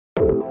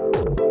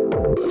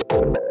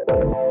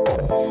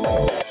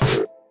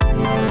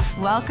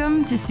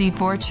Welcome to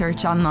C4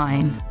 Church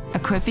Online,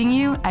 equipping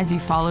you as you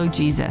follow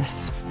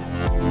Jesus.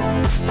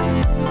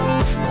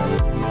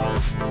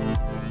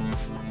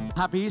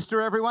 Happy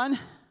Easter, everyone.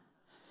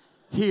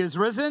 He is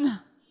risen.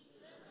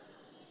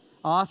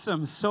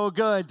 Awesome. So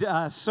good.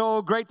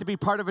 So great to be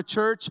part of a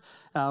church.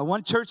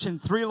 One church in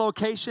 3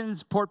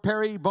 locations, Port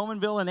Perry,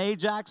 Bowmanville, and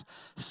Ajax,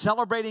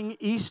 celebrating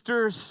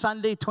Easter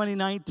Sunday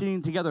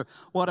 2019 together.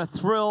 What a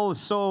thrill.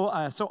 So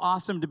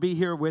awesome to be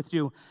here with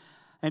you.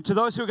 And to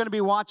those who are going to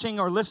be watching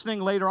or listening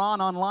later on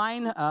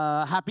online,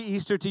 happy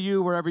Easter to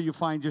you wherever you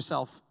find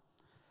yourself.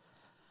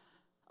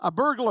 A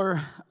burglar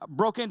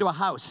broke into a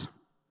house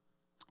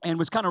and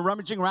was kind of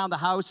rummaging around the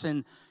house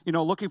and,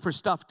 looking for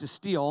stuff to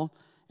steal.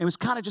 And was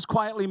kind of just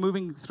quietly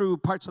moving through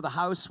parts of the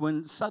house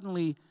when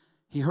suddenly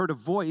he heard a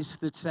voice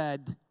that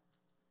said,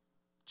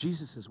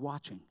 "Jesus is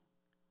watching."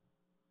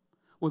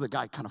 Well, the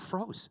guy kind of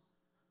froze.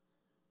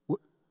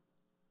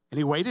 And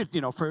he waited,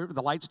 for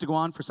the lights to go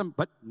on for some,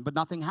 but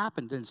nothing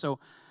happened. And so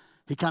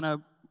he kind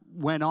of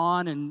went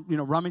on and,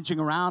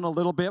 rummaging around a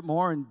little bit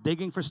more and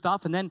digging for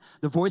stuff. And then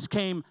the voice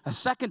came a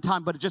second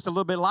time, but just a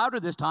little bit louder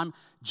this time.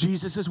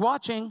 "Jesus is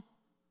watching."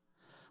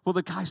 Well,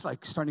 the guy's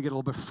like starting to get a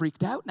little bit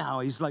freaked out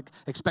now. He's like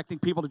expecting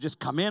people to just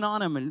come in on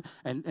him and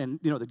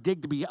the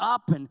gig to be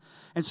up. And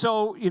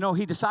so,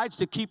 he decides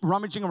to keep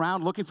rummaging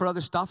around looking for other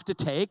stuff to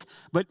take.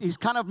 But he's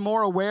kind of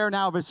more aware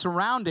now of his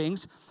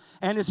surroundings.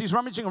 And as he's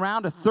rummaging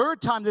around, a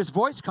third time this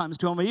voice comes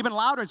to him, even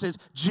louder, and says,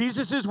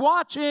 "Jesus is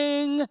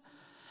watching."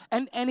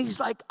 And he's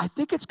like, I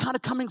think it's kind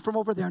of coming from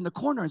over there in the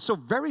corner. And so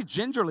very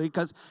gingerly,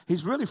 because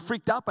he's really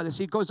freaked out by this,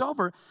 he goes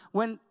over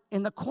when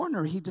in the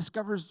corner he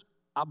discovers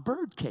a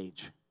bird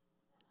cage.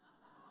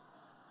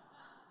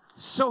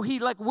 So he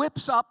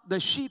whips up the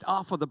sheet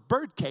off of the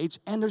bird cage,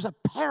 and there's a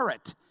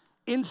parrot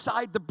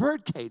inside the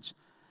bird cage.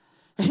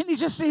 And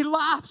he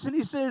laughs and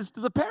he says to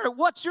the parrot,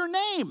 "What's your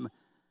name?"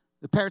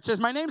 The parrot says,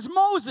 "My name's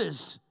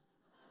Moses."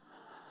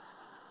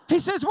 He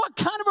says, "What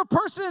kind of a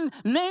person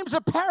names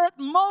a parrot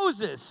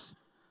Moses?"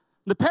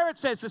 The parrot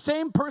says, "The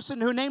same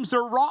person who names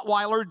their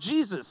Rottweiler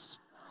Jesus."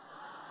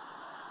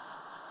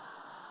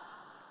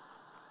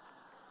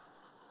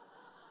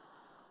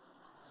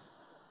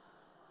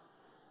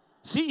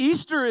 See,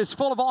 Easter is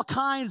full of all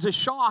kinds of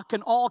shock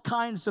and all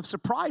kinds of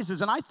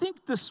surprises. And I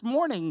think this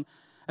morning,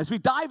 as we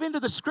dive into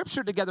the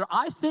scripture together,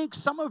 I think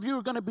some of you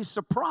are going to be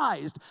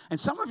surprised, and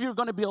some of you are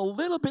going to be a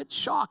little bit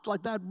shocked,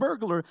 like that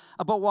burglar,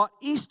 about what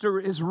Easter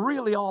is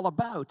really all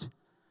about.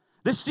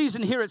 This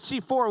season here at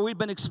C4, we've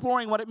been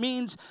exploring what it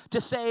means to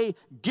say,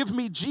 "Give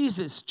me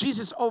Jesus,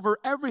 Jesus over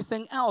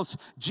everything else,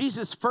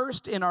 Jesus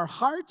first in our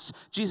hearts,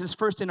 Jesus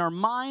first in our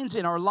minds,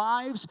 in our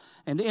lives,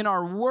 and in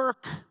our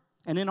work,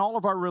 and in all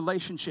of our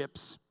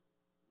relationships."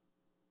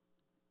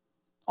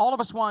 All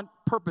of us want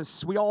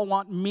purpose. We all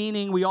want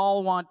meaning. We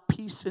all want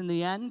peace in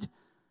the end.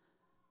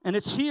 And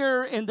it's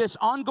here in this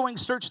ongoing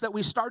search that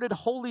we started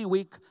Holy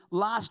Week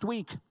last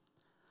week.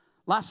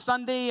 Last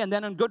Sunday and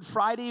then on Good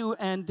Friday.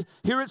 And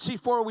here at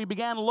C4, we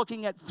began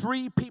looking at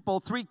 3 people,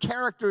 3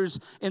 characters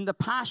in the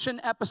Passion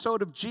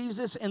episode of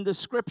Jesus in the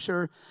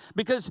Scripture.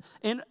 Because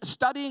in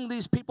studying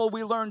these people,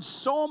 we learned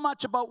so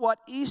much about what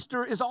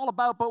Easter is all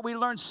about, but we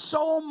learned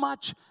so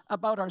much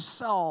about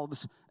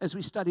ourselves as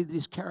we studied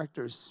these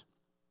characters.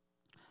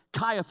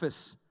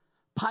 Caiaphas,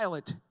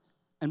 Pilate,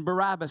 and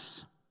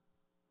Barabbas.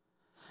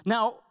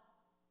 Now,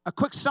 a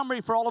quick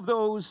summary for all of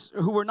those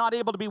who were not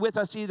able to be with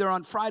us either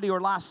on Friday or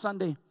last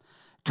Sunday.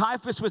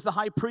 Caiaphas was the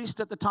high priest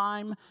at the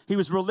time. He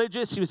was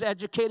religious, he was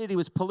educated, he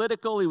was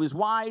political, he was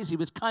wise, he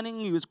was cunning,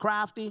 he was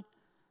crafty.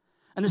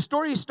 And the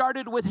story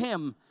started with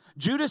him.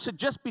 Judas had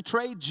just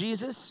betrayed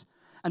Jesus,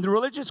 and the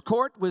religious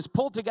court was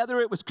pulled together.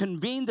 It was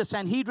convened. The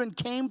Sanhedrin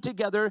came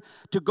together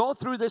to go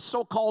through this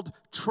so-called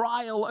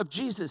trial of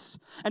Jesus.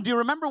 And do you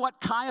remember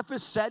what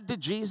Caiaphas said to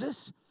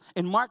Jesus?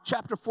 In Mark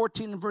chapter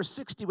 14 and verse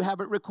 60, we have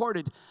it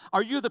recorded.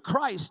 "Are you the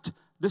Christ,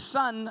 the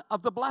Son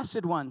of the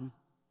Blessed One?"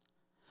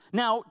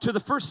 Now, to the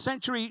first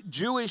century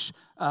Jewish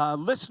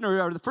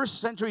listener or the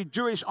first century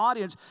Jewish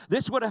audience,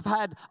 this would have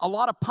had a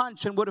lot of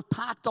punch and would have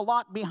packed a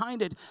lot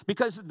behind it,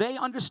 because they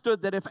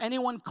understood that if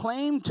anyone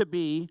claimed to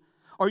be,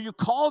 or you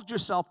called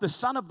yourself the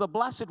Son of the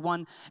Blessed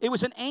One, it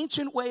was an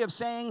ancient way of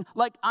saying,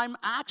 I'm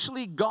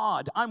actually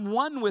God. I'm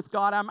one with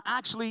God. I'm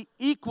actually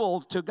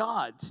equal to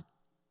God.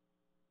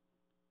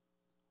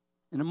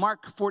 And in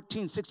Mark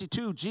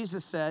 14:62,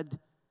 Jesus said,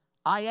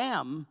 "I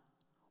am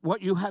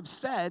what you have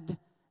said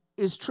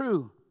is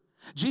true."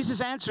 Jesus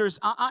answers,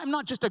 I'm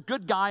not just a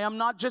good guy. I'm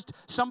not just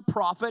some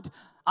prophet.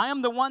 I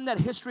am the one that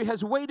history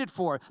has waited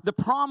for, the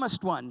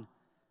promised one.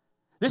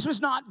 This was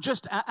not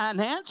just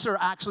an answer,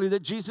 actually,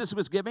 that Jesus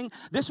was giving.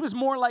 This was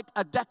more like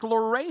a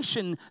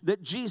declaration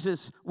that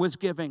Jesus was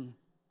giving.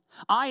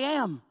 I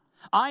am.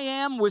 I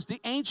am was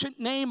the ancient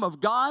name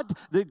of God,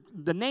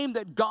 the name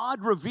that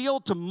God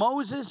revealed to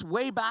Moses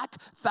way back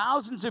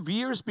thousands of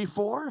years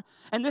before.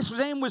 And this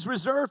name was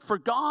reserved for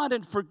God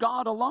and for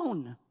God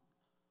alone.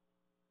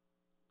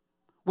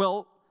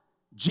 Well,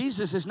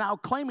 Jesus is now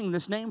claiming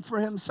this name for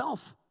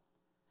himself.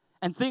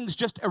 And things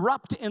just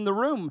erupt in the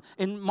room.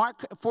 In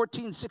Mark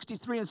 14,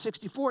 63 and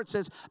 64, it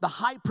says, the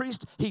high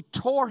priest, he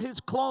tore his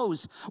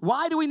clothes.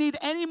 Why do we need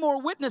any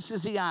more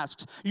witnesses, he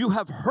asks. You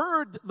have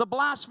heard the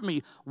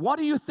blasphemy. What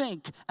do you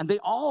think? And they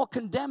all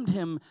condemned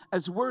him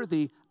as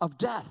worthy of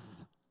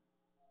death.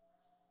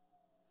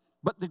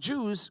 But the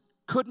Jews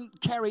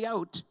couldn't carry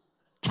out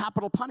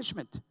capital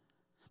punishment,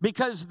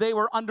 because they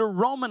were under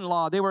Roman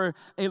law. They were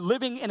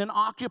living in an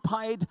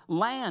occupied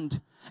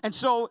land. And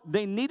so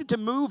they needed to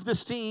move the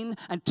scene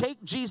and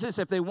take Jesus.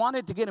 If they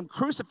wanted to get him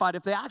crucified,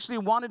 if they actually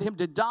wanted him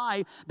to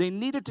die, they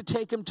needed to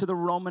take him to the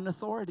Roman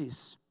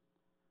authorities.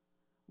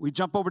 We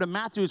jump over to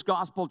Matthew's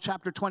Gospel,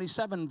 chapter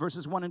 27,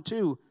 verses 1 and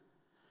 2.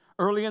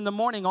 Early in the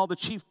morning, all the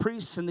chief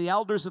priests and the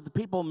elders of the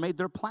people made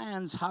their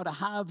plans how to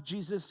have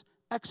Jesus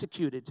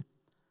executed.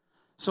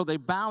 So they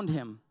bound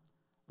him,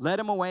 led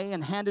him away,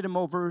 and handed him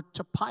over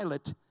to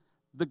Pilate,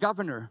 the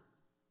governor.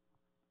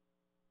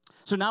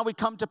 So now we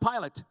come to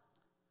Pilate,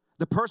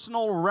 the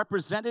personal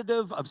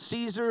representative of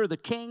Caesar, the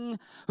king,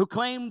 who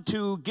claimed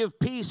to give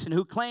peace and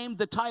who claimed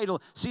the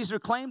title. Caesar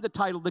claimed the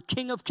title, the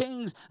King of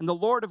Kings and the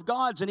Lord of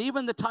Gods, and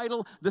even the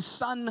title, the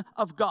Son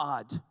of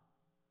God.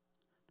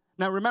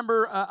 Now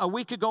remember, a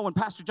week ago when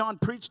Pastor John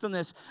preached on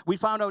this, we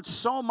found out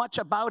so much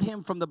about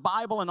him from the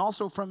Bible and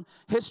also from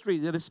history,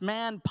 that this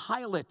man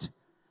Pilate,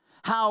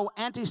 how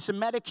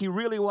anti-Semitic he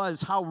really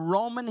was, how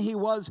Roman he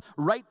was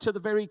right to the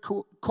very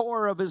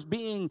core of his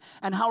being,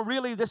 and how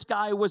really this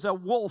guy was a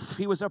wolf,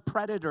 he was a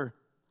predator.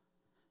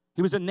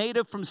 He was a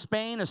native from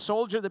Spain, a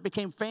soldier that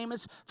became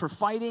famous for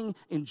fighting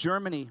in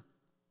Germany.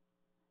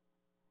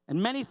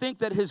 And many think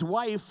that his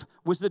wife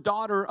was the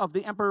daughter of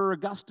the Emperor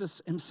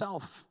Augustus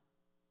himself.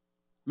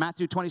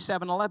 Matthew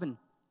 27:11.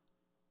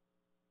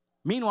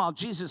 Meanwhile,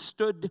 Jesus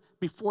stood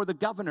before the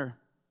governor,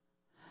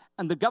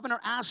 and the governor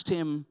asked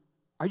him,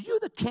 "Are you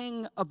the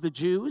king of the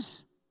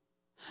Jews?"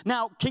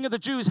 Now, king of the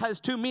Jews has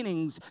two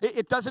meanings.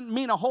 It doesn't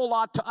mean a whole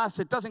lot to us.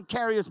 It doesn't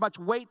carry as much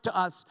weight to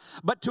us.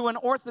 But to an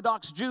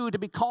Orthodox Jew, to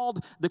be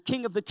called the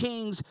king of the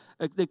kings,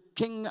 the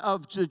king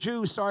of the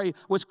Jews,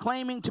 was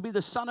claiming to be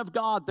the Son of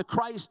God, the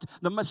Christ,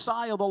 the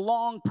Messiah, the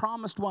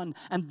long-promised one.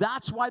 And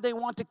that's why they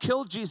want to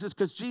kill Jesus,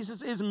 because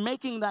Jesus is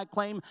making that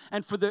claim.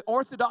 And for the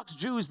Orthodox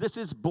Jews, this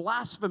is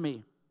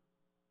blasphemy.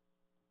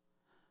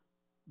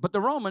 But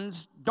the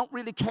Romans don't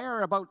really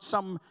care about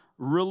some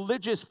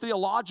religious,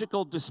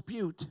 theological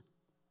dispute.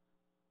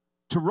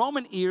 To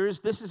Roman ears,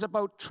 this is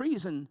about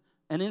treason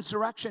and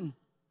insurrection.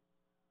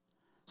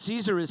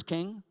 Caesar is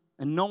king,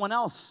 and no one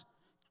else.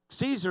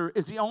 Caesar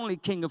is the only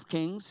king of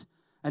kings,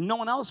 and no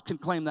one else can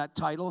claim that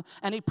title.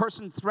 Any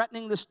person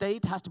threatening the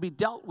state has to be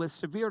dealt with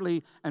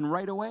severely and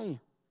right away.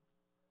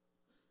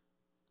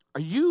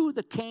 Are you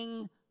the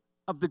king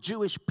of the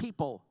Jewish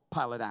people?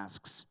 Pilate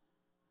asks.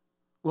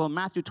 Well, in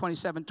Matthew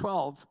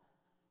 27:12,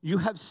 you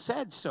have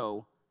said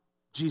so,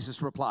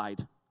 Jesus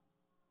replied.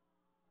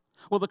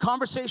 Well, the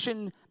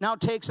conversation now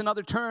takes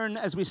another turn,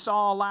 as we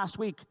saw last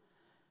week.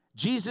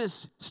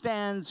 Jesus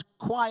stands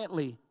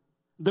quietly.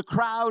 The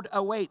crowd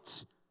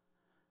awaits.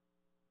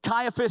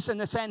 Caiaphas and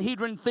the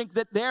Sanhedrin think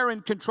that they're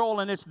in control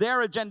and it's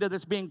their agenda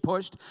that's being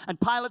pushed. And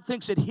Pilate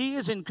thinks that he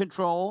is in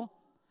control.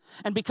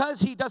 And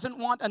because he doesn't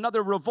want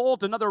another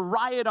revolt, another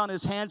riot on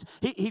his hands,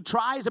 he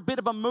tries a bit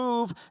of a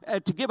move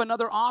to give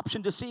another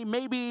option to see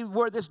maybe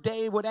where this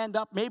day would end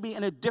up, maybe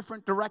in a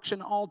different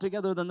direction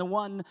altogether than the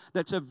one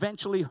that's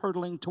eventually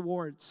hurtling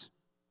towards.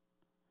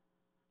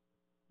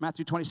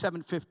 Matthew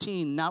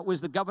 27:15. Now it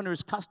was the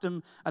governor's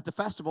custom at the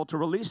festival to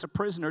release a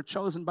prisoner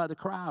chosen by the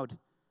crowd.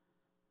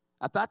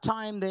 At that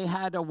time, they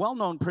had a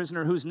well-known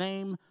prisoner whose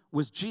name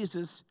was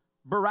Jesus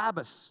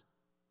Barabbas.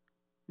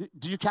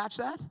 Did you catch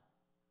that?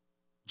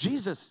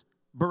 Jesus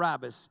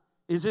Barabbas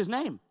is his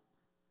name.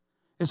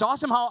 It's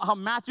awesome how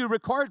Matthew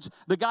records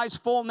the guy's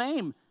full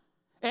name.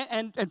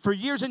 And for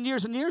years and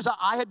years and years,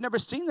 I had never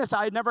seen this.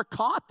 I had never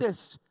caught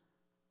this.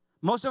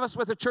 Most of us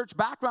with a church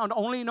background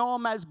only know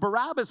him as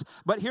Barabbas.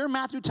 But here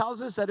Matthew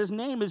tells us that his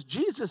name is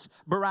Jesus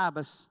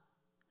Barabbas.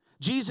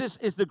 Jesus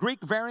is the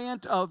Greek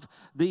variant of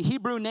the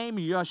Hebrew name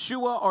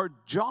Yeshua or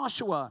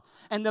Joshua.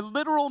 And the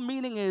literal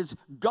meaning is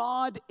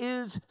God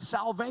is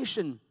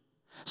salvation.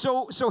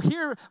 So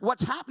here,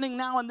 what's happening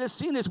now in this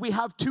scene is we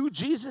have two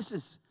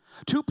Jesuses,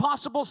 two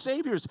possible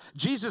saviors,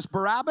 Jesus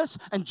Barabbas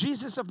and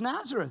Jesus of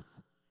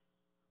Nazareth.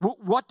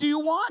 What do you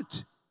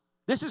want?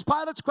 This is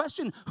Pilate's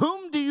question.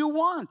 Whom do you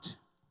want?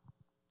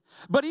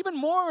 But even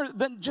more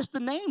than just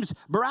the names,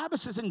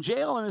 Barabbas is in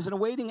jail and is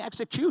awaiting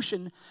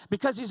execution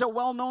because he's a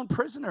well-known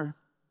prisoner.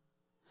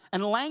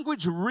 And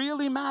language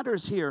really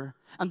matters here.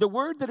 And the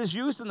word that is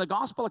used in the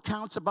gospel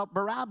accounts about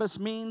Barabbas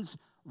means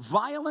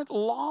violent,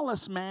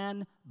 lawless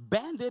man,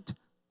 bandit,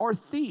 or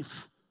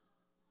thief.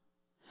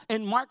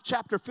 In Mark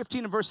chapter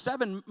 15 and verse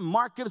 7,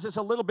 Mark gives us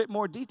a little bit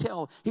more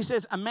detail. He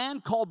says, a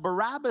man called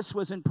Barabbas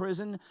was in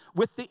prison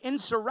with the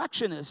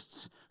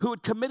insurrectionists who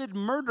had committed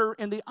murder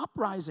in the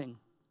uprising.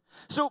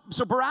 So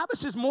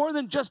Barabbas is more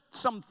than just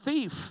some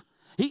thief.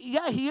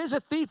 He is a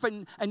thief,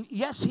 and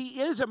yes,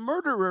 he is a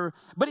murderer,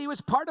 but he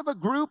was part of a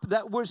group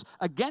that was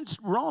against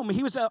Rome.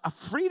 He was a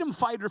freedom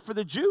fighter for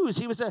the Jews.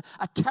 He was a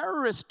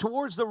terrorist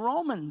towards the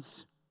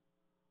Romans.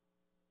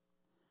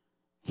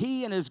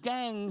 He and his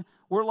gang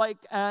were like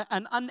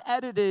an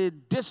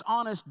unedited,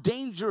 dishonest,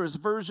 dangerous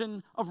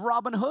version of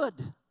Robin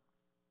Hood.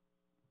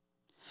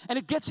 And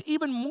it gets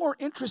even more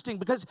interesting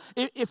because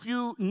if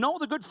you know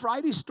the Good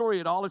Friday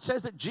story at all, it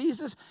says that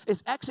Jesus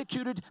is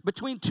executed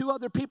between two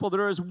other people.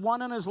 There is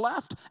one on his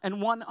left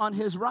and one on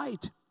his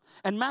right.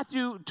 And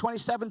Matthew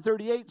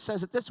 27:38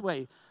 says it this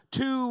way: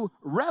 2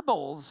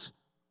 rebels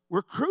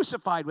were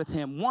crucified with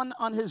him, one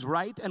on his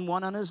right and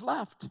one on his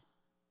left.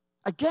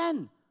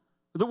 Again,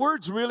 the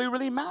words really,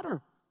 really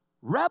matter.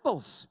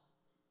 Rebels.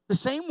 The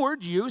same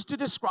word used to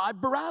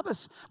describe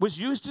Barabbas was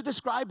used to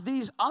describe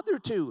these other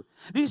two.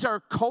 These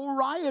are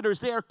co-rioters.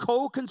 They are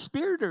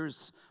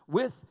co-conspirators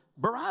with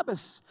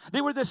Barabbas.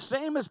 They were the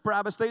same as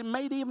Barabbas. They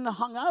may even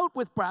hung out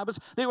with Barabbas.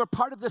 They were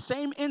part of the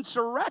same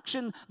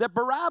insurrection that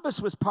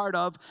Barabbas was part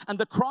of. And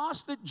the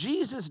cross that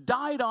Jesus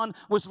died on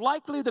was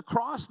likely the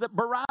cross that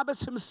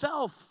Barabbas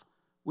himself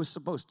was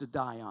supposed to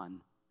die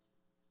on.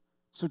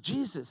 So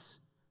Jesus,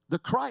 the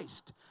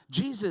Christ,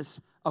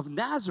 Jesus of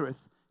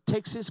Nazareth,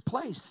 takes his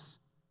place.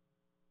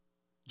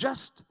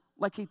 Just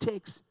like he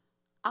takes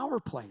our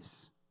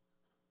place.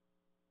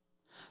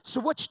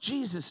 So which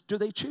Jesus do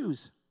they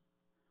choose?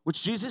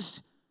 Which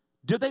Jesus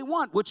do they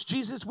want? Which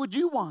Jesus would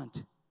you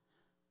want?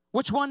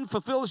 Which one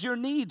fulfills your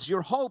needs,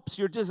 your hopes,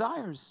 your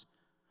desires?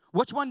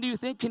 Which one do you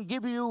think can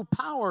give you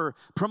power,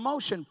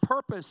 promotion,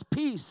 purpose,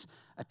 peace,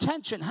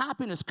 attention,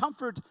 happiness,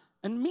 comfort,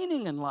 and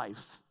meaning in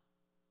life?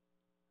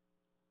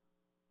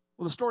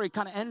 Well, the story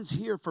kind of ends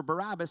here for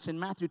Barabbas in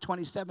Matthew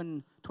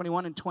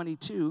 27:21 and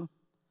 22.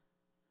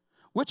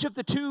 Which of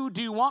the two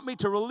do you want me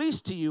to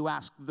release to you?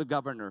 Asked the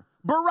governor.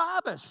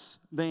 Barabbas,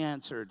 they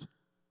answered.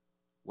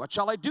 What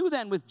shall I do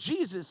then with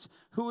Jesus,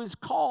 who is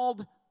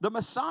called the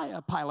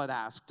Messiah? Pilate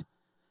asked.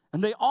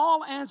 And they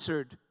all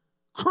answered,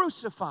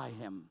 crucify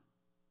him.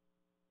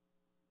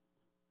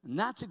 And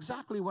that's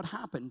exactly what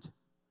happened.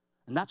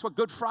 And that's what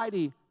Good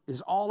Friday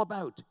is all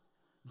about.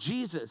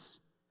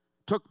 Jesus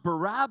took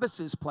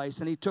Barabbas's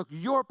place, and he took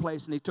your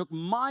place, and he took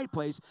my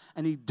place,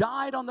 and he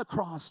died on the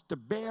cross to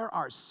bear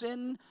our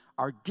sin,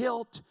 our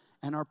guilt,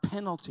 and our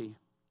penalty.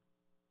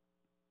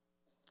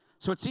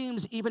 So it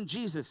seems even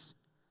Jesus,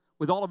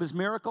 with all of his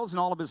miracles and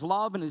all of his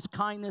love and his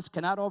kindness,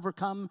 cannot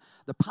overcome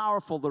the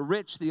powerful, the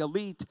rich, the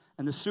elite,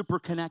 and the super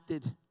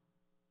connected.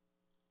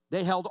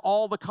 They held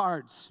all the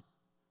cards.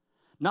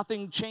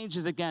 Nothing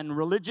changes again.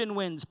 Religion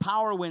wins,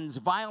 power wins,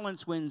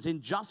 violence wins,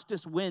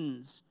 injustice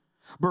wins.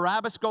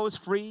 Barabbas goes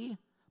free,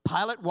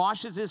 Pilate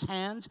washes his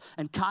hands,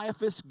 and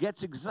Caiaphas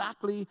gets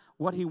exactly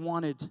what he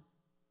wanted.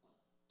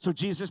 So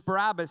Jesus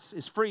Barabbas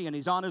is free and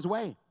he's on his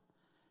way.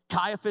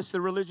 Caiaphas, the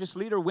religious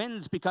leader,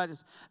 wins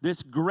because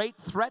this great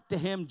threat to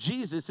him,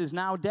 Jesus, is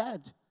now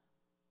dead.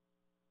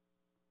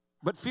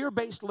 But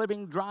fear-based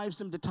living drives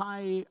him to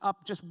tie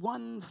up just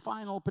one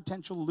final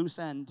potential loose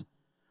end.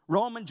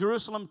 Rome and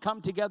Jerusalem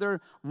come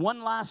together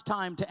one last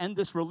time to end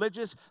this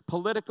religious,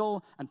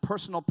 political, and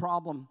personal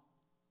problem.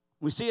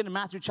 We see it in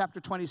Matthew chapter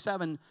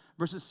 27,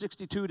 verses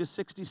 62 to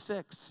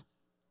 66.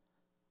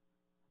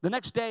 The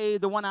next day,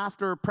 the one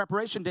after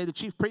preparation day, the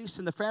chief priests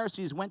and the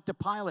Pharisees went to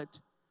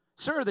Pilate.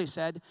 Sir, they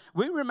said,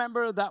 we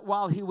remember that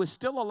while he was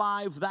still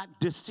alive, that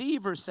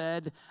deceiver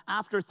said,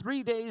 after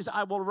 3 days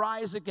I will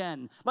rise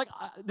again.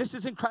 This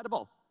is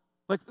incredible.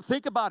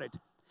 Think about it.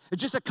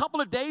 It's just a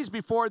couple of days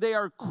before they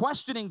are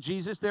questioning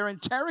Jesus, they're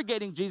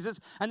interrogating Jesus,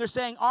 and they're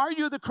saying, are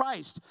you the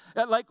Christ?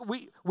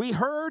 We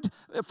heard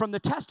from the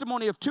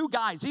testimony of 2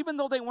 guys, even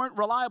though they weren't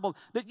reliable,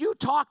 that you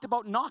talked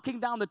about knocking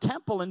down the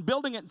temple and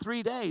building it in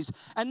 3 days.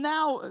 And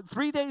now,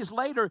 3 days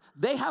later,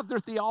 they have their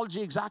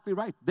theology exactly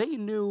right. They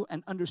knew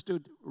and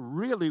understood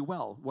really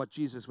well what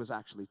Jesus was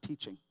actually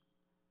teaching.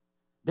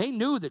 They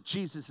knew that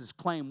Jesus'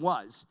 claim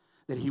was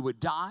that he would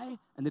die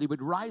and that he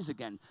would rise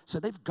again. So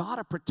they've got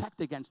to protect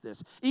against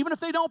this. Even if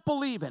they don't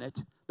believe in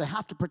it, they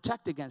have to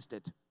protect against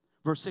it.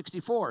 Verse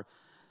 64,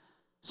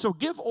 so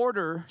give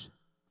order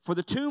for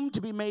the tomb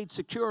to be made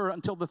secure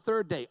until the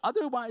 3rd day.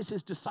 Otherwise,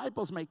 his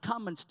disciples may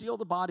come and steal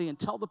the body and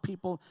tell the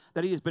people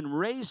that he has been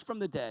raised from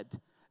the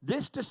dead.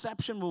 This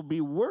deception will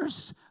be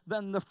worse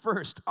than the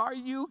first. Are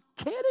you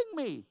kidding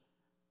me?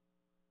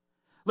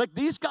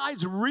 These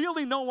guys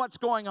really know what's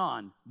going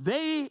on.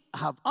 They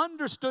have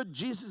understood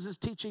Jesus'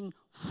 teaching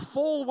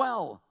full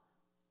well.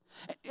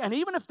 And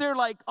even if they're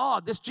like,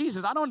 oh, this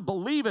Jesus, I don't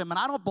believe him, and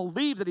I don't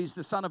believe that he's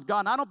the Son of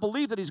God, and I don't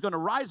believe that he's going to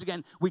rise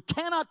again, we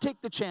cannot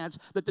take the chance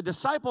that the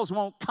disciples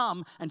won't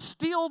come and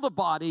steal the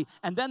body,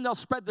 and then they'll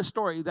spread the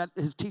story that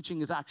his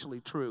teaching is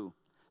actually true.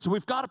 So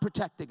we've got to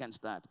protect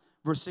against that.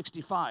 Verse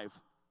 65.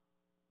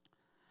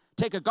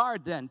 Take a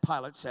guard then,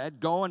 Pilate said.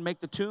 Go and make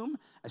the tomb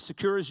as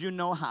secure as you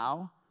know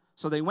how.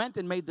 So they went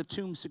and made the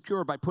tomb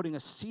secure by putting a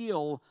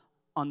seal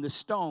on the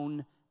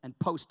stone and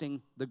posting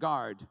the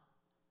guard.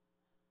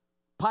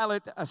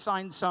 Pilate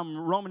assigned some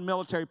Roman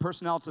military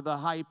personnel to the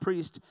high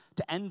priest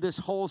to end this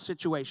whole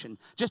situation,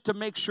 just to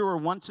make sure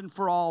once and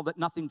for all that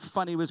nothing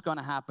funny was going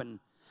to happen.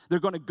 They're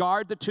going to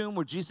guard the tomb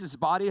where Jesus'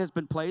 body has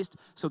been placed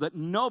so that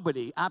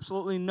nobody,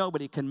 absolutely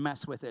nobody, can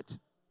mess with it.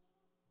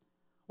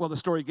 Well, the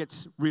story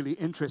gets really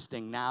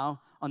interesting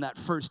now on that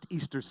first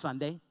Easter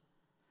Sunday.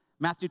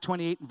 Matthew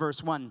 28 and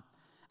verse 1.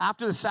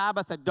 After the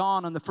Sabbath at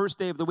dawn on the first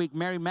day of the week,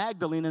 Mary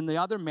Magdalene and the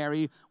other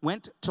Mary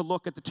went to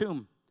look at the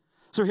tomb.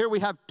 So here we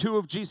have two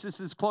of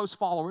Jesus' close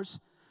followers,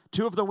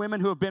 two of the women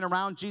who have been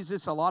around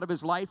Jesus a lot of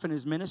his life and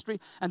his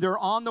ministry, and they're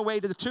on the way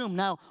to the tomb.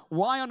 Now,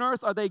 why on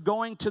earth are they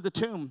going to the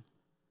tomb?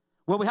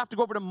 Well, we have to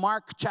go over to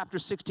Mark chapter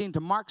 16, to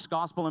Mark's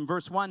gospel in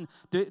verse 1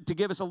 to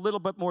give us a little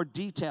bit more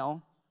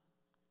detail.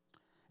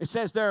 It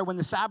says there, when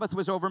the Sabbath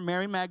was over,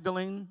 Mary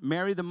Magdalene,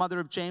 Mary the mother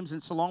of James,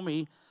 and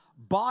Salome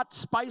bought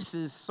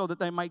spices so that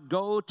they might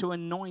go to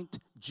anoint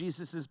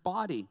Jesus'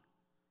 body.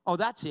 Oh,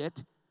 that's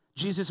it.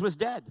 Jesus was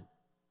dead.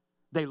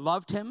 They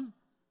loved him,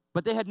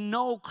 but they had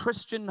no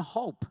Christian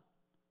hope.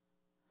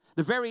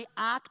 The very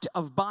act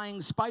of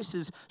buying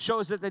spices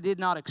shows that they did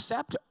not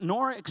accept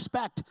nor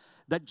expect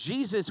that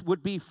Jesus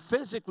would be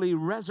physically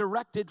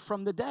resurrected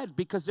from the dead,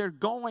 because they're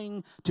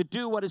going to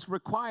do what is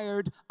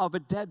required of a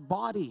dead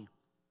body.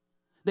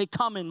 They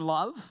come in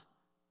love,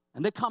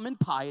 and they come in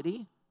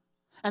piety,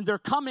 and their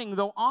coming,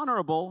 though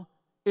honorable,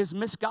 is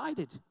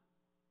misguided.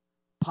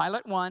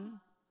 Pilate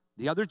won.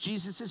 The other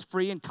Jesus is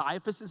free, and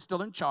Caiaphas is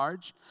still in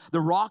charge.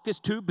 The rock is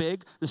too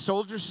big, the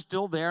soldiers are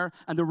still there,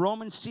 and the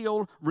Roman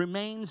seal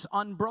remains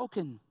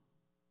unbroken.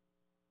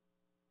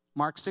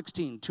 Mark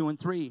 16, 2 and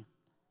 3.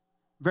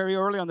 Very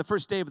early on the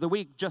first day of the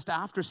week, just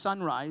after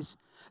sunrise,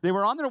 they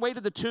were on their way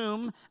to the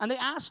tomb, and they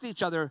asked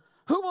each other,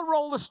 "Who will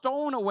roll the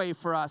stone away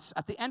for us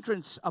at the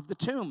entrance of the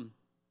tomb?"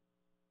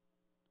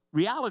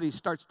 Reality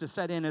starts to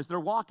set in as they're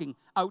walking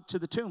out to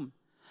the tomb.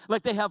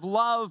 Like they have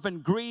love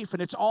and grief,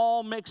 and it's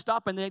all mixed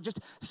up, and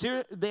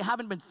they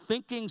haven't been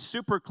thinking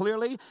super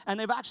clearly, and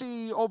they've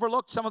actually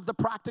overlooked some of the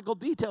practical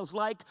details,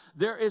 like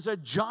there is a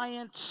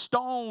giant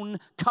stone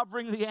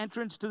covering the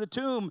entrance to the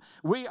tomb.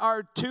 We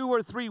are 2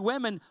 or 3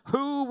 women.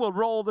 Who will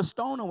roll the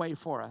stone away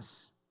for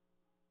us?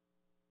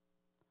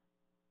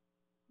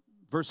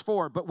 Verse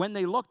 4, but when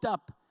they looked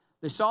up,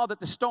 they saw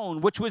that the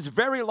stone, which was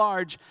very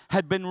large,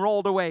 had been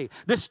rolled away.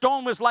 This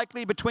stone was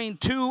likely between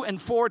 2 and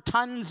 4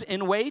 tons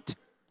in weight.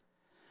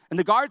 And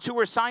the guards who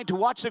were assigned to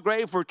watch the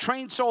grave were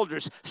trained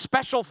soldiers,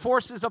 special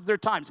forces of their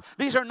times.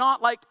 These are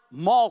not like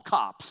mall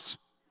cops.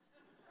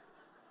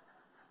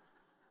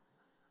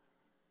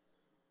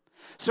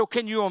 So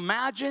can you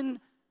imagine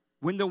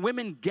when the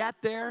women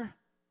get there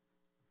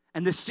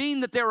and the scene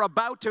that they're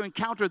about to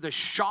encounter, the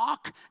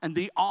shock and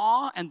the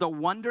awe and the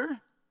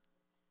wonder?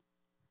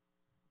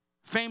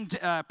 Famed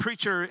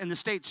preacher in the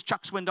States,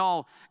 Chuck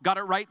Swindoll, got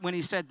it right when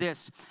he said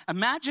this.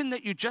 Imagine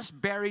that you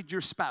just buried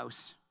your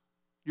spouse,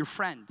 your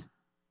friend,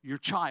 your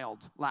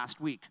child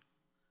last week.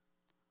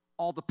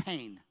 All the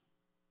pain,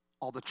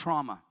 all the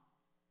trauma.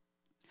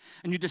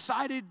 And you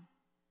decided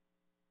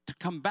to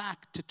come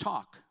back to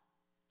talk,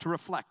 to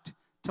reflect,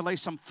 to lay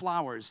some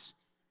flowers.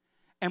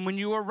 And when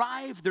you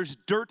arrive, there's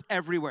dirt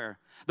everywhere.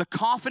 The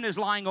coffin is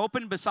lying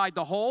open beside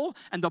the hole,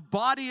 and the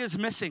body is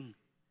missing.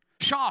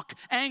 Shock,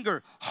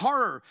 anger,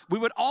 horror. We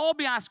would all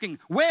be asking,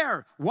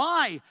 where,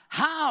 why,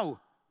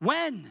 how,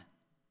 when?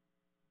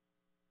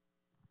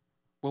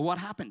 Well, what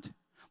happened?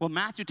 Well,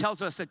 Matthew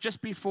tells us that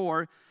just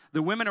before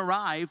the women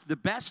arrived, the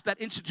best that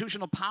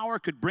institutional power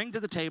could bring to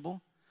the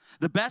table,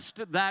 the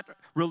best that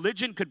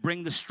religion could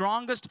bring, the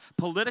strongest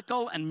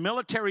political and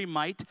military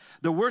might,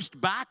 the worst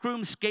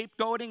backroom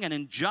scapegoating and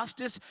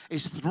injustice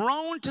is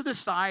thrown to the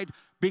side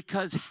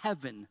because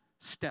heaven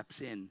steps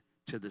in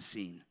to the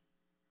scene.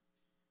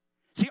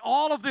 See,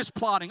 all of this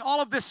plotting,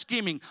 all of this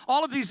scheming,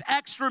 all of these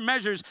extra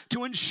measures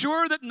to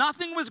ensure that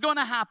nothing was going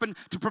to happen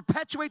to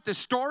perpetuate the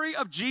story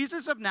of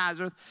Jesus of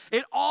Nazareth,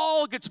 it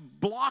all gets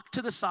blocked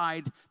to the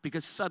side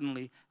because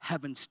suddenly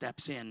heaven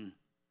steps in.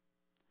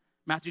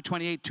 Matthew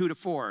 28,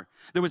 2-4.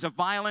 There was a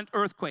violent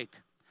earthquake.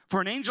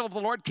 For an angel of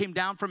the Lord came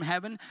down from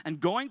heaven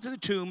and going to the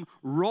tomb,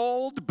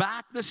 rolled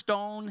back the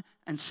stone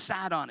and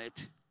sat on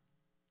it.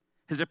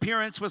 His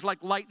appearance was like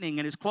lightning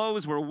and his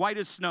clothes were white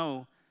as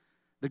snow.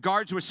 The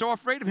guards were so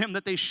afraid of him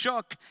that they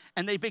shook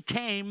and they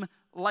became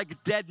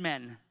like dead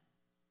men.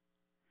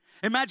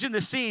 Imagine the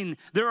scene.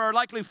 There are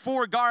likely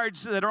 4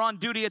 guards that are on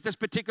duty at this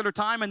particular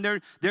time, and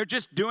they're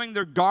just doing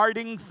their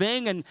guarding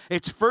thing, and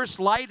it's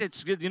first light.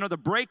 It's, the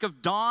break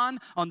of dawn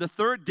on the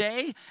 3rd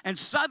day, and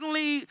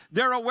suddenly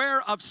they're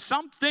aware of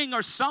something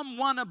or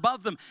someone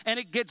above them, and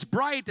it gets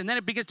bright, and then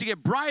it begins to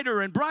get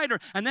brighter and brighter,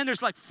 and then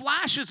there's like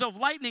flashes of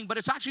lightning, but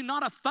it's actually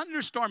not a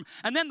thunderstorm,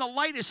 and then the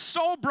light is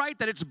so bright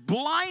that it's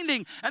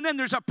blinding, and then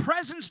there's a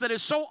presence that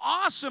is so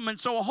awesome and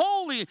so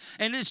holy,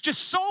 and it's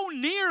just so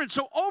near and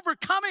so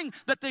overcoming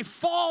that they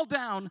fall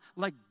down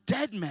like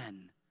dead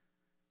men.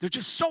 They're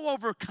just so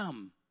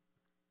overcome.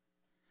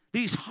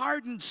 These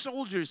hardened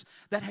soldiers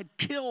that had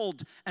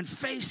killed and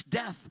faced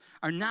death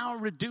are now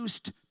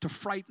reduced to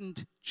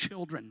frightened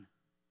children.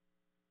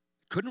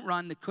 They couldn't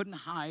run, they couldn't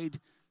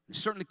hide, They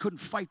certainly couldn't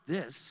fight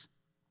this.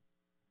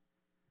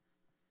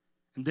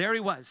 And there he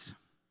was,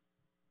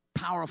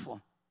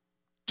 powerful,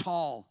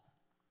 tall,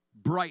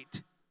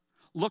 bright,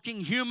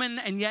 looking human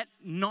and yet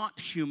not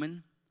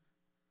human.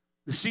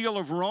 The seal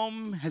of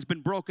Rome has been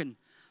broken.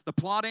 The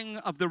plotting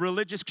of the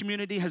religious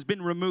community has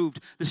been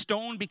removed. The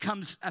stone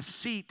becomes a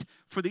seat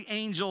for the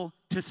angel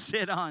to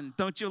sit on.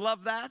 Don't you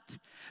love that?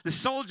 The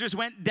soldiers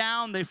went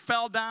down, they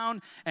fell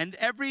down, and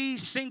every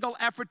single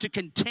effort to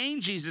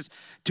contain Jesus,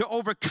 to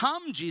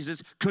overcome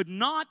Jesus, could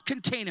not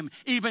contain him.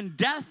 Even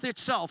death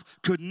itself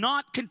could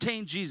not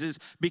contain Jesus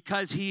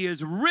because he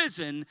is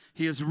risen.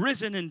 He is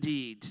risen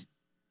indeed.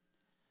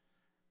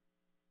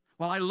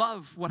 Well, I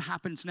love what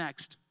happens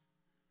next.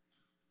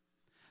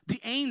 The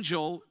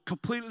angel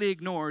completely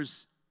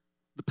ignores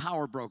the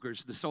power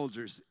brokers, the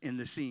soldiers in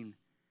the scene.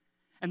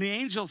 And the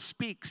angel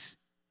speaks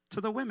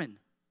to the women.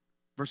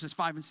 Verses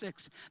 5 and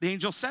 6. The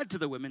angel said to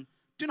the women,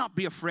 "Do not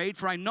be afraid,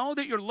 for I know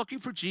that you're looking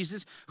for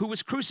Jesus who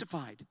was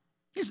crucified.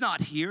 He's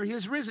not here. He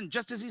has risen,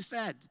 just as he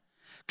said.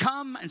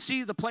 Come and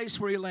see the place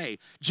where he lay."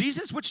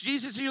 Jesus? Which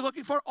Jesus are you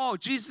looking for? Oh,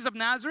 Jesus of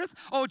Nazareth?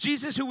 Oh,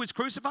 Jesus who was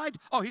crucified?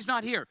 Oh, he's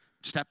not here.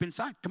 Step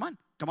inside. Come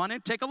on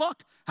in, take a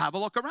look. Have a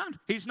look around.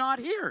 He's not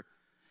here.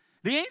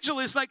 The angel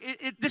is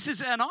like, this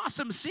is an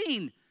awesome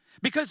scene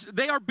because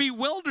they are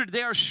bewildered.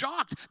 They are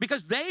shocked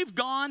because they've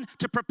gone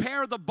to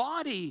prepare the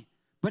body,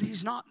 but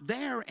he's not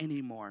there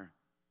anymore.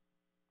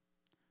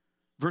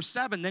 Verse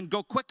 7, then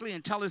go quickly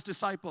and tell his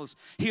disciples,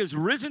 he is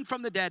risen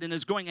from the dead and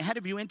is going ahead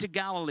of you into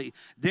Galilee.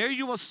 There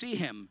you will see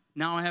him.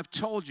 Now I have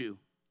told you.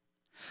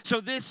 So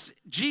this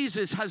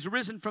Jesus has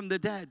risen from the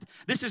dead.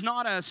 This is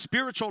not a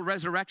spiritual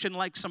resurrection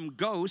like some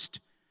ghost.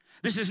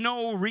 This is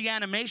no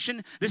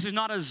reanimation. This is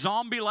not a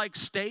zombie-like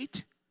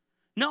state.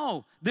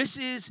 No, this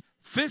is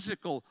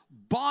physical,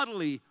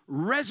 bodily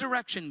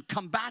resurrection,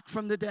 come back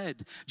from the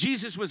dead.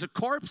 Jesus was a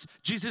corpse.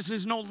 Jesus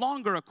is no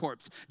longer a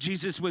corpse.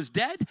 Jesus was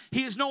dead.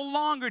 He is no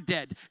longer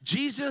dead.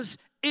 Jesus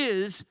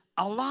is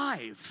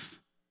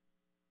alive.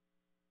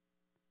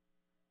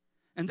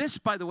 And this,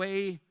 by the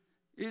way,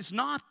 is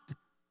not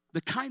the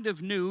kind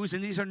of news,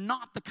 and these are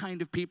not the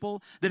kind of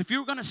people that if you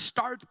were going to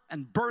start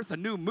and birth a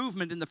new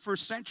movement in the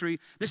first century,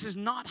 this is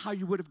not how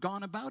you would have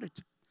gone about it.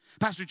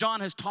 Pastor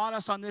John has taught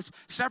us on this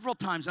several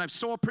times, and I've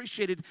so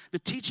appreciated the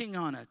teaching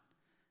on it.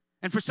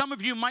 And for some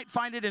of you might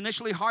find it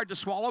initially hard to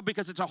swallow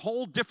because it's a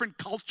whole different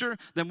culture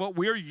than what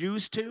we're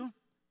used to.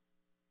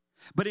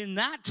 But in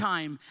that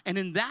time and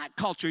in that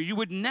culture, you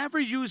would never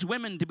use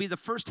women to be the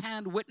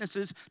first-hand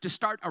witnesses to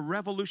start a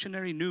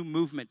revolutionary new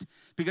movement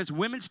because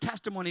women's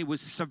testimony was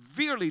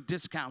severely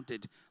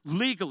discounted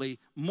legally,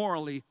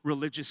 morally,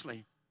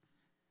 religiously.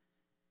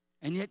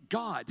 And yet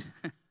God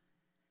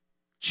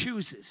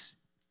chooses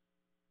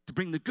to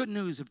bring the good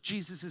news of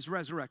Jesus'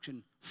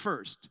 resurrection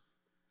first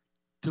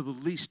to the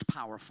least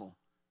powerful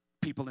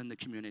people in the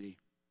community.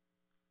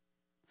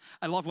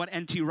 I love what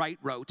N.T. Wright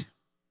wrote.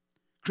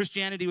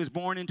 Christianity was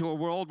born into a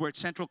world where its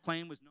central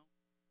claim was no.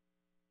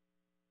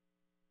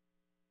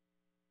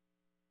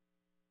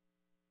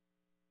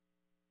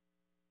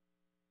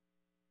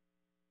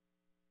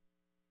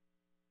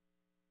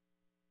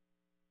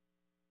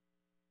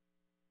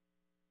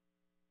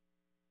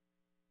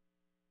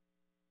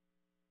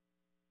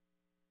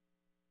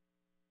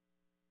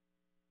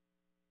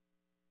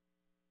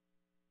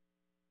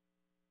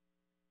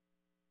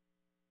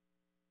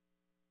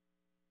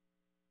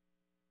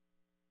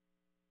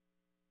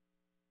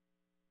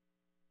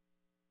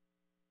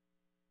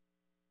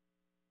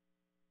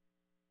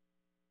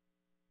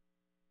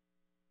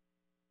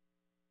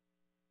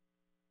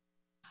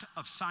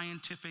 Of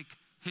scientific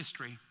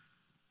history.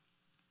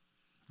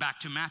 Back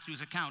to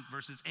Matthew's account,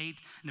 verses 8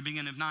 and the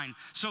beginning of 9.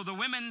 So the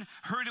women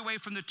hurried away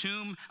from the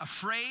tomb,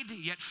 afraid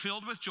yet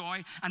filled with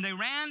joy, and they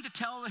ran to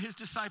tell his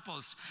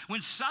disciples.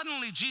 When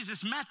suddenly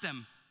Jesus met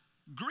them,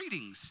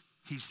 "Greetings,"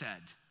 he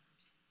said.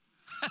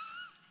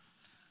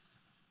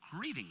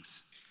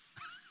 Greetings.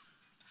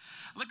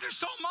 Like there's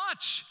so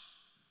much,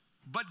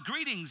 but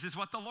greetings is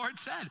what the Lord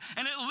said.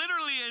 And it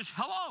literally is,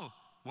 hello,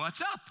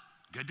 what's up?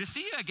 Good to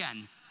see you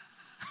again.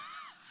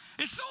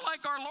 It's so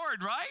like our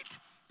Lord, right?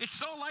 It's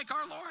so like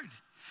our Lord.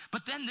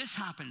 But then this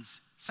happens,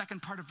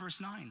 second part of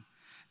verse 9.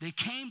 They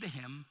came to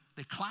him,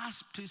 they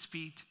clasped his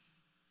feet,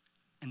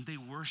 and they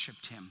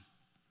worshiped him.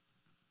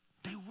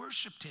 They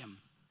worshiped him.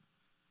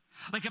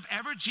 Like if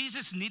ever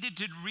Jesus needed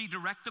to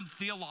redirect them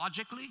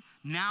theologically,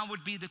 now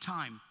would be the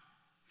time.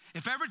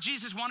 If ever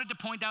Jesus wanted to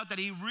point out that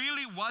he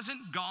really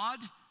wasn't God,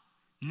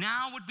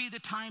 now would be the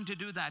time to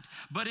do that.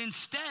 But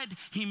instead,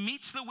 he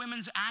meets the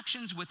women's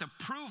actions with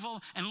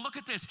approval. And look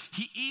at this.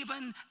 He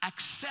even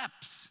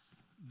accepts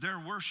their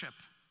worship.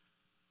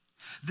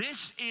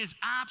 This is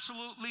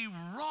absolutely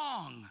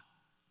wrong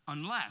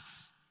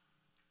unless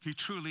he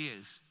truly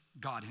is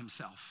God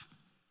himself.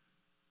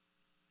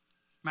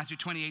 Matthew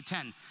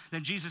 28:10.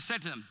 Then Jesus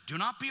said to them, "Do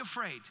not be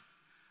afraid,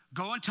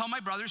 Go and tell my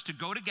brothers to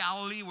go to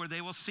Galilee where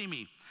they will see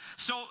me.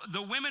 So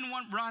the women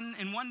run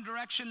in one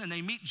direction and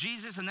they meet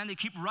Jesus, and then they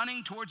keep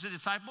running towards the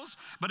disciples.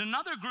 But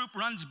another group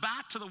runs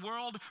back to the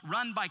world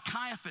run by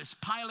Caiaphas,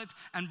 Pilate,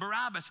 and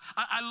Barabbas.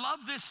 I love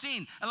this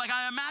scene. Like,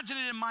 I imagine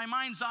it in my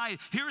mind's eye.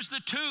 Here's the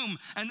tomb,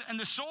 and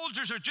the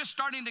soldiers are just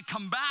starting to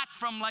come back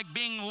from like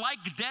being like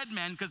dead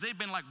men, because they've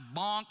been like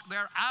bonk,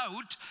 they're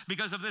out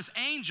because of this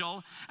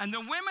angel. And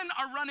the women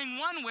are running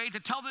one way to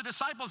tell the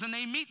disciples, and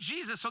they meet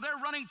Jesus. So they're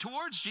running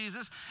towards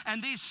Jesus,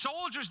 and these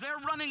soldiers, they're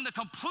running the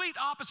complete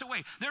opposite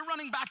way. They're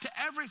running back to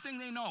everything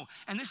they know.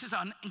 And this is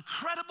an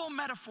incredible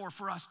metaphor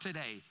for us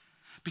today,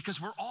 because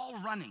we're all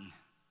running.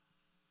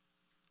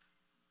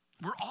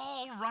 We're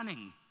all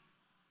running.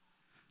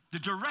 The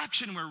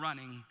direction we're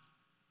running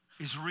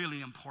is really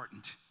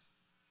important.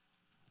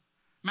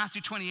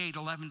 Matthew 28,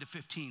 11 to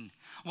 15.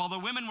 While the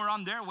women were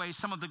on their way,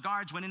 some of the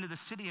guards went into the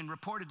city and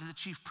reported to the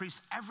chief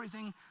priests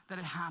everything that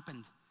had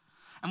happened.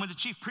 And when the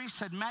chief priests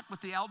had met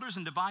with the elders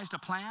and devised a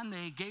plan,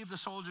 they gave the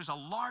soldiers a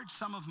large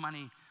sum of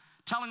money,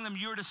 telling them,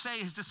 "You are to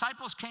say, his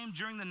disciples came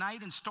during the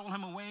night and stole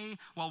him away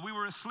while we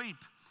were asleep.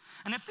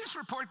 And if this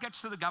report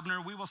gets to the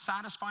governor, we will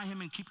satisfy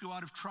him and keep you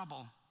out of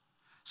trouble."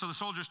 So the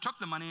soldiers took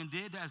the money and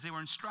did as they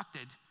were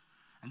instructed.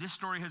 And this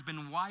story has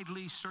been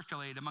widely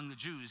circulated among the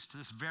Jews to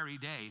this very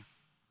day.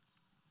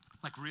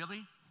 Like,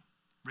 really?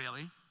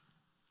 Really?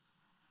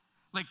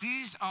 Like,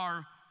 these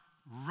are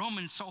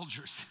Roman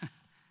soldiers.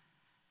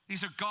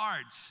 These are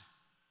guards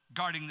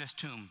guarding this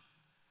tomb.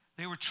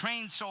 They were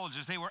trained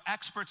soldiers. They were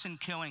experts in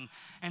killing.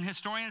 And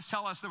historians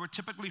tell us there were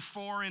typically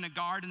 4 in a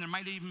guard, and there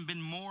might have even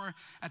been more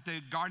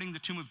guarding the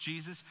tomb of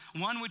Jesus.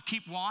 One would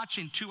keep watch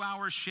in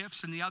 2-hour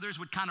shifts, and the others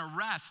would kind of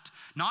rest,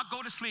 not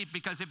go to sleep,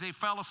 because if they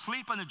fell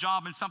asleep on the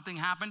job and something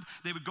happened,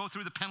 they would go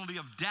through the penalty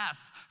of death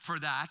for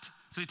that.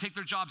 So they take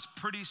their jobs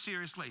pretty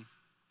seriously.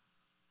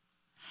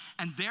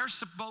 And they're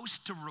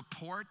supposed to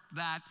report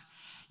that,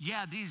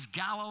 yeah, these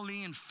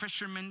Galilean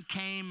fishermen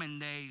came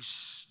and they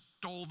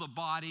stole the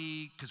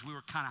body because we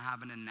were kind of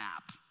having a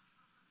nap.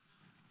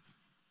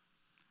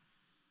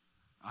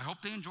 I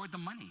hope they enjoyed the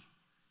money.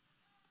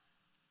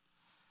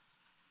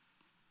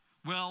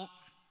 Well,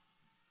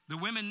 the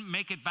women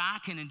make it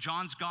back, and in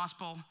John's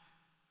gospel,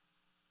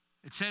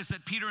 it says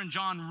that Peter and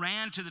John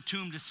ran to the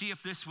tomb to see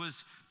if this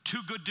was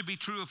too good to be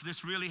true, if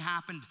this really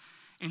happened.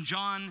 In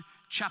John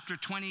chapter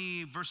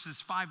 20,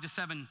 verses 5 to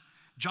 7,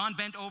 John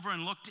bent over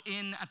and looked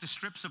in at the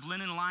strips of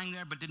linen lying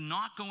there, but did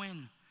not go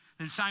in.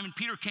 Then Simon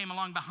Peter came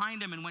along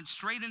behind him and went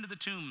straight into the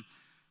tomb.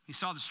 He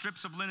saw the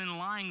strips of linen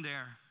lying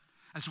there,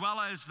 as well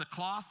as the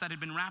cloth that had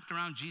been wrapped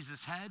around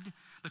Jesus' head.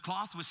 The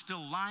cloth was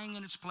still lying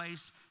in its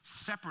place,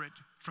 separate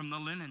from the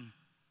linen.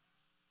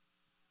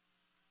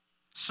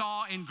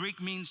 Saw in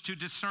Greek means to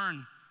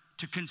discern,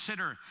 to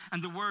consider.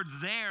 And the word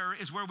there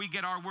is where we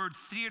get our word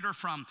theater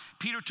from.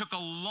 Peter took a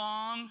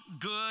long,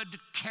 good,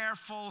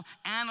 careful,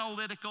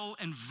 analytical,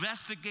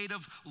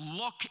 investigative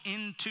look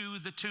into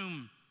the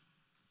tomb.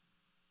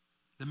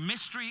 The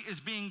mystery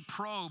is being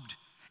probed.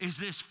 Is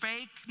this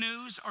fake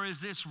news or is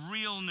this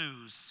real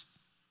news?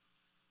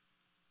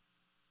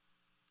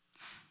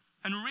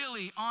 And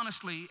really,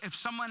 honestly, if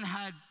someone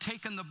had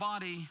taken the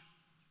body,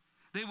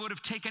 they would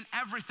have taken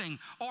everything,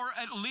 or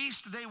at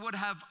least they would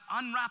have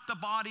unwrapped the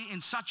body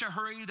in such a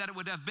hurry that it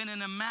would have been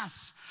in a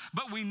mess.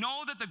 But we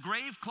know that the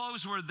grave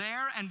clothes were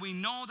there, and we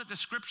know that the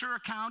scripture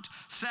account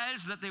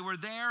says that they were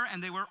there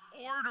and they were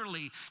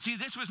orderly. See,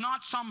 this was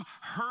not some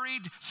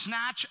hurried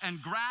snatch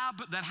and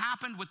grab that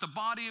happened with the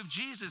body of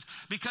Jesus,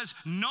 because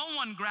no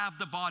one grabbed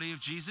the body of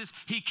Jesus.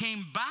 He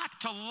came back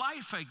to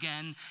life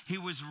again. He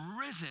was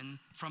risen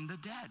from the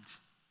dead.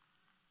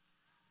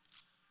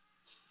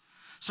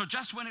 So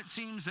just when it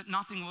seems that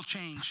nothing will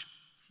change,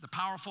 the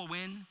powerful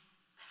win,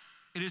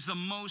 it is the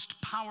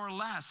most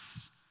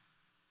powerless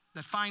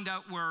that find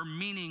out where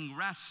meaning,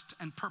 rest,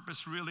 and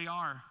purpose really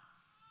are.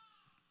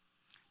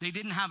 They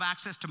didn't have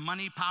access to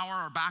money,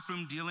 power, or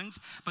backroom dealings,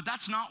 but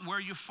that's not where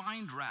you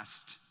find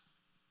rest.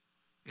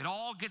 It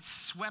all gets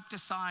swept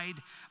aside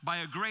by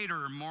a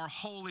greater, more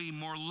holy,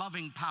 more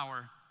loving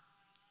power.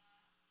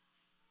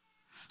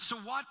 So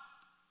what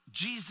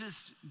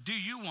Jesus do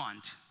you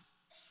want?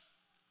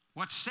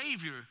 What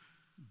Savior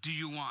do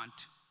you want?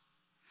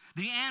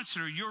 The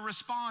answer, your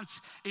response,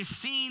 is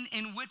seen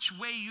in which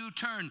way you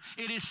turn.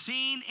 It is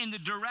seen in the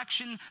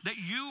direction that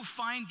you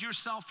find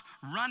yourself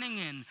running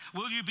in.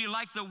 Will you be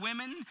like the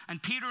women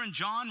and Peter and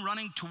John,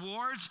 running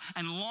towards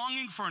and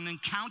longing for an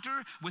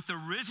encounter with the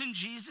risen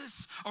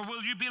Jesus? Or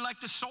will you be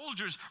like the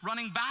soldiers,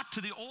 running back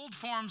to the old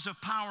forms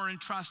of power and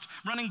trust,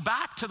 running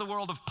back to the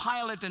world of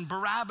Pilate and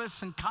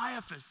Barabbas and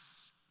Caiaphas?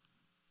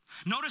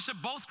 Notice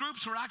that both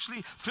groups were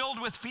actually filled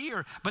with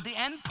fear, but the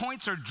end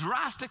points are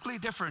drastically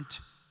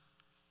different.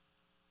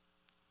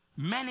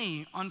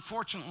 Many,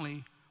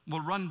 unfortunately,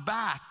 will run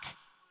back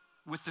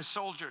with the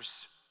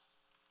soldiers.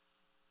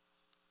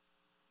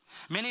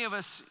 Many of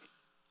us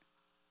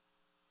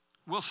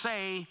will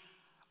say,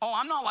 "Oh,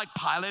 I'm not like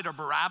Pilate or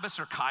Barabbas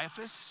or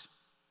Caiaphas."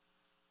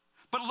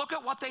 But look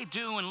at what they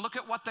do and look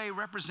at what they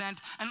represent,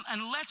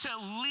 and let's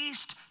at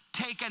least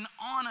take an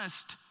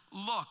honest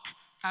look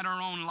at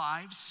our own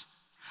lives.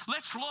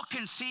 Let's look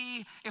and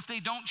see if they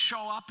don't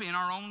show up in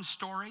our own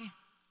story.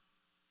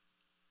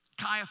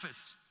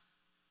 Caiaphas,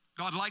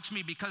 God likes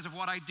me because of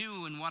what I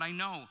do and what I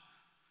know.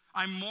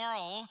 I'm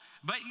moral,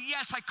 but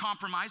yes, I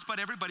compromise, but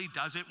everybody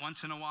does it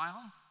once in a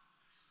while.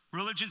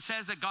 Religion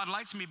says that God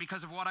likes me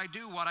because of what I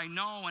do, what I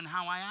know, and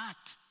how I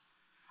act.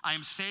 I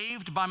am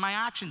saved by my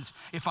actions.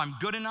 If I'm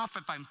good enough,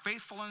 if I'm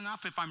faithful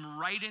enough, if I'm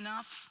right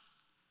enough,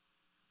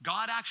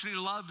 God actually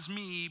loves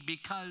me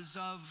because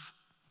of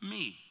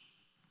me.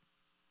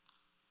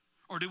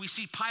 Or do we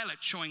see Pilate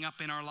showing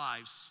up in our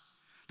lives?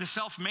 The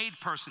self-made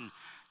person,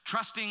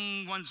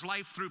 trusting one's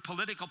life through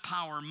political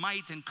power,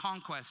 might, and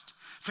conquest,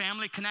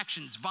 family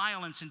connections,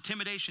 violence,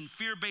 intimidation,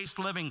 fear-based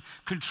living,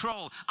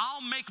 control.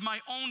 I'll make my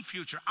own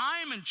future.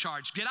 I'm in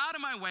charge. Get out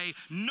of my way.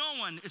 No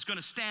one is going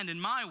to stand in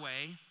my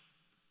way.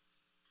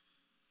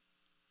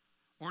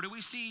 Or do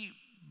we see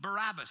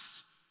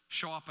Barabbas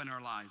show up in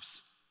our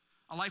lives?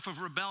 A life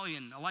of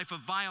rebellion, a life of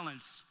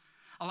violence,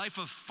 a life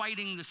of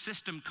fighting the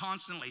system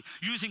constantly,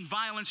 using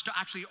violence to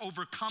actually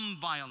overcome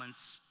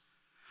violence.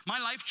 My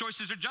life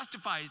choices are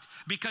justified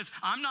because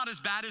I'm not as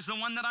bad as the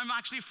one that I'm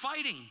actually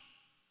fighting.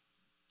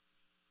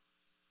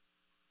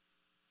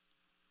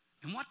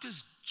 And what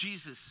does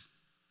Jesus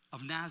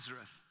of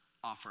Nazareth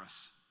offer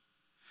us?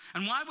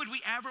 And why would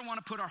we ever want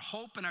to put our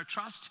hope and our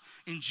trust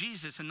in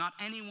Jesus and not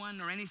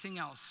anyone or anything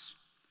else?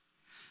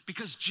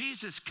 Because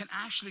Jesus can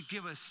actually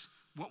give us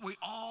what we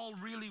all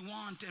really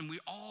want and we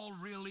all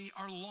really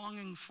are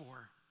longing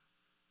for.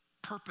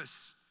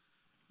 Purpose,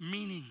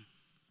 meaning,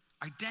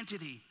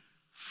 identity,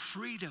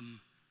 freedom,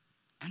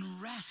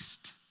 and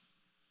rest.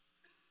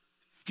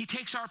 He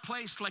takes our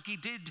place like he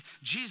did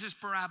Jesus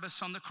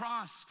Barabbas on the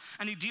cross,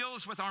 and he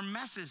deals with our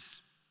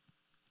messes.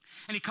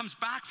 And he comes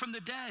back from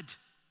the dead.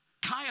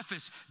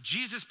 Caiaphas,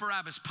 Jesus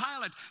Barabbas,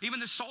 Pilate, even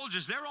the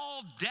soldiers, they're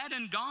all dead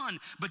and gone.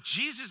 But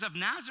Jesus of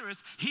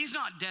Nazareth, he's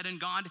not dead and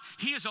gone.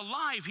 He is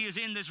alive. He is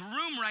in this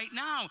room right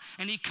now.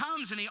 And he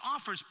comes and he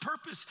offers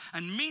purpose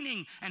and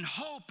meaning and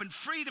hope and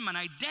freedom and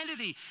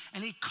identity.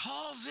 And he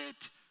calls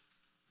it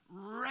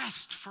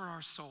rest for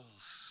our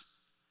souls.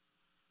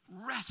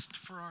 Rest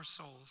for our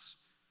souls.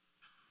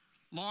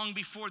 Long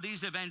before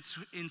these events,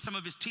 in some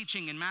of his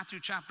teaching in Matthew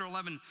chapter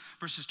 11,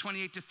 verses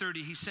 28 to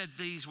 30, he said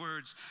these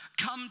words,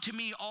 "Come to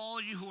me, all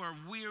you who are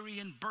weary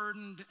and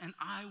burdened, and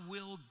I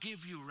will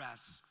give you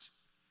rest.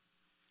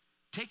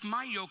 Take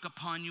my yoke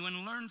upon you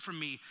and learn from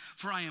me,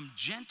 for I am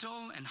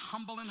gentle and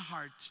humble in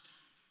heart,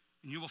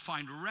 and you will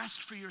find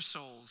rest for your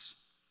souls.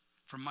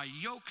 For my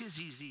yoke is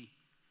easy,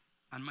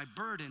 and my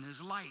burden is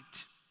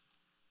light."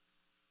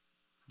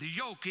 The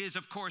yoke is,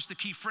 of course, the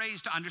key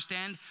phrase to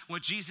understand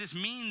what Jesus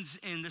means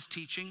in this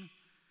teaching.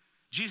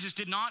 Jesus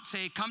did not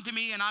say, "Come to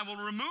me and I will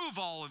remove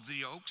all of the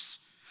yokes."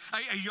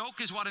 A yoke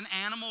is what an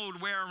animal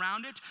would wear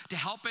around it to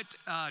help it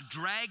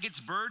drag its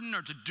burden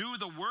or to do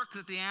the work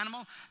that the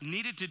animal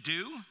needed to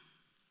do.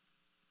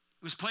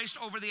 It was placed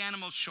over the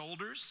animal's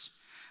shoulders.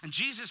 And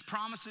Jesus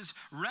promises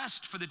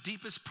rest for the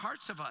deepest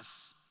parts of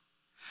us.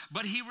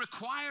 But he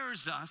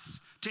requires us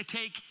to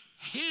take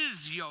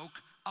his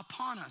yoke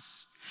upon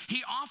us.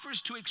 He offers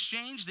to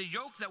exchange the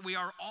yoke that we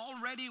are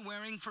already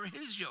wearing for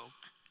his yoke.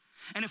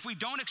 And if we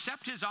don't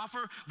accept his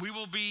offer, we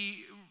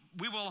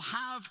will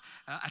have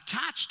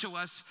attached to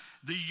us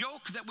the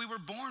yoke that we were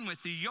born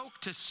with, the yoke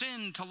to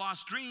sin, to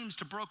lost dreams,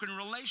 to broken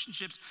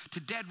relationships,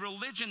 to dead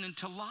religion, and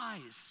to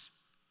lies.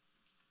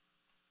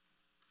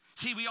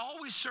 See, we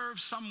always serve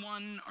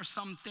someone or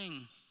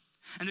something.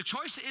 And the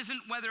choice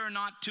isn't whether or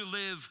not to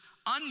live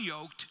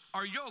unyoked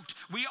or yoked.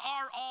 We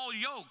are all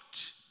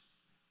yoked.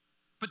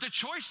 But the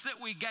choice that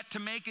we get to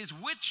make is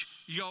which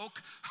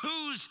yoke,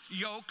 whose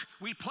yoke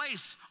we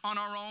place on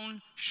our own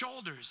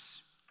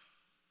shoulders.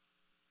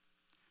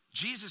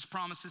 Jesus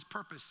promises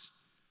purpose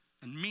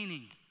and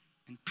meaning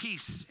and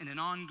peace in an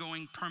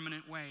ongoing,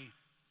 permanent way.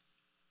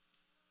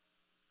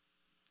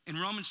 In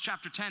Romans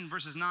chapter 10,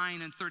 verses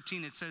 9 and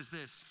 13, it says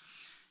this: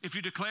 "If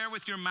you declare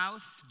with your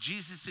mouth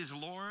Jesus is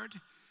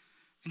Lord,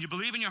 and you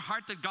believe in your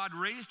heart that God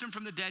raised him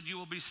from the dead, you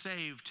will be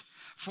saved.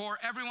 For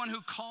everyone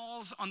who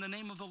calls on the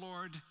name of the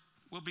Lord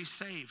will be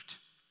saved."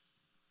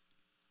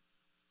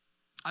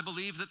 I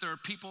believe that there are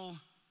people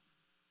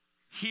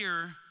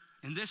here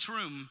in this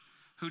room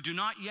who do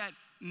not yet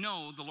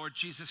know the Lord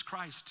Jesus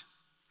Christ.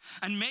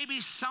 And maybe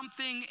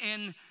something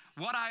in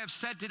what I have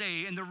said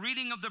today, in the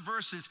reading of the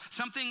verses,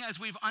 something as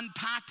we've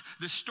unpacked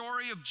the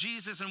story of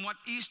Jesus and what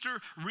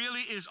Easter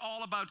really is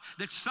all about,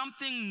 that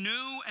something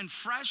new and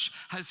fresh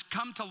has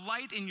come to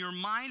light in your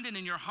mind and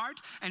in your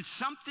heart, and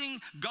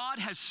something God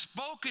has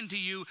spoken to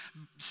you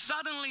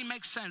suddenly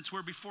makes sense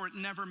where before it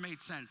never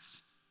made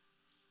sense.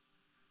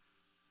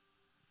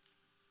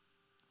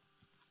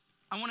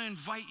 I want to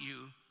invite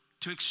you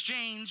to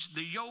exchange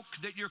the yoke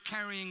that you're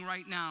carrying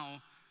right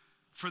now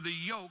for the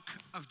yoke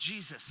of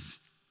Jesus.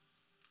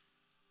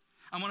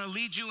 I want to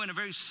lead you in a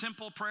very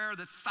simple prayer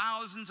that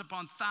thousands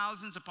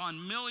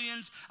upon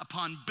millions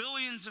upon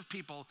billions of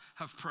people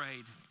have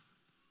prayed.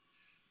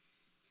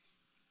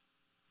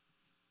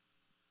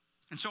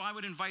 And so I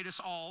would invite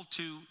us all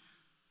to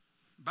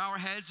bow our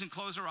heads and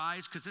close our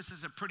eyes, because this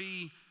is a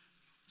pretty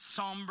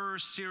somber,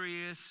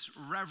 serious,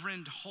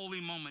 reverent,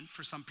 holy moment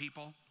for some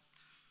people.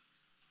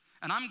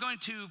 And I'm going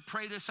to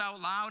pray this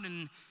out loud,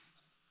 and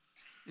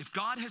if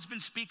God has been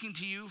speaking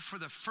to you for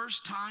the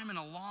first time in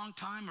a long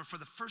time, or for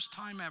the first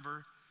time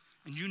ever,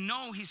 and you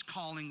know he's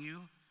calling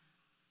you,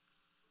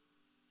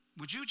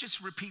 would you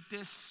just repeat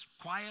this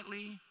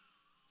quietly?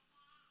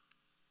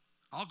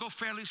 I'll go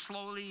fairly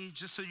slowly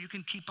just so you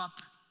can keep up.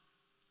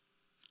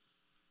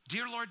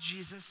 Dear Lord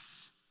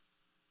Jesus,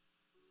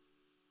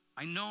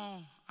 I know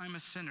I'm a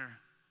sinner,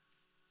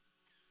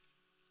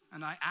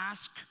 and I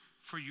ask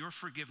for your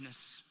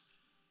forgiveness.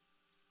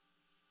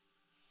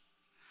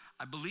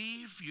 I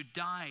believe you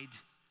died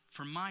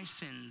for my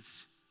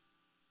sins,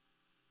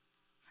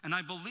 and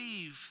I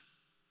believe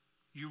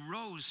you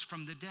rose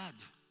from the dead.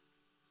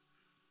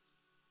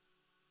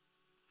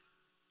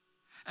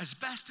 As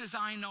best as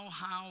I know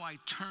how, I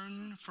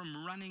turn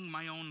from running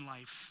my own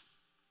life.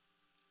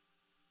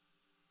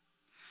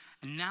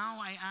 And now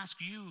I ask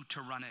you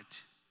to run it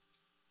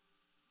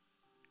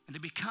and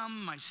to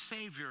become my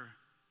Savior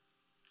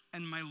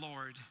and my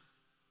Lord.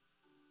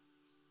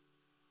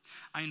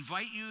 I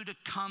invite you to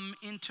come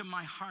into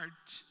my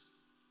heart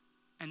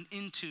and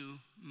into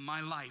my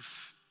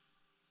life.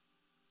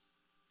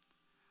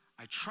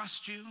 I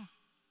trust you,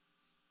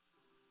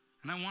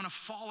 and I want to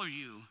follow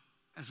you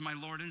as my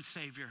Lord and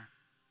Savior.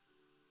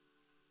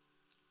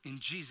 In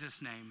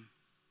Jesus' name,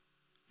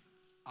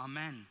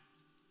 amen.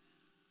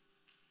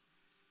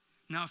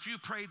 Now, if you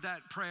prayed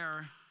that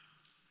prayer,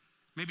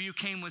 maybe you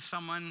came with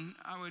someone,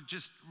 I would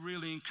just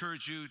really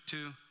encourage you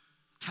to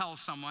tell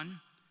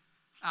someone.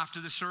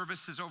 After the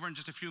service is over in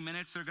just a few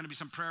minutes, there are going to be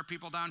some prayer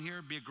people down here.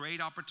 It'd be a great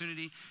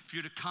opportunity for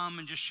you to come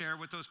and just share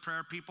with those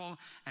prayer people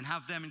and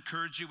have them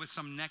encourage you with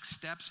some next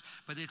steps.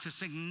 But it's a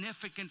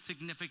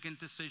significant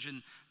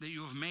decision that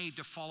you have made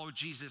to follow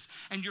Jesus.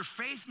 And your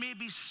faith may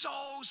be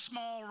so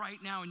small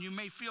right now, and you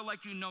may feel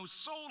like you know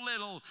so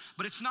little,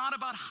 but it's not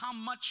about how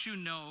much you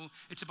know,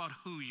 it's about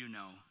who you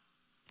know.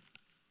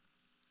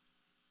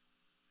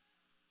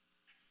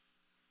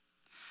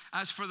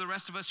 As for the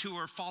rest of us who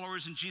are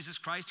followers in Jesus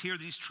Christ, hear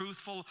these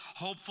truthful,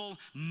 hopeful,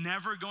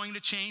 never going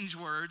to change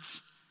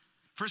words.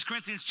 1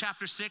 Corinthians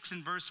chapter 6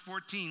 and verse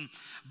 14.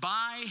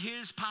 By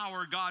his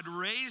power, God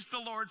raised the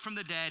Lord from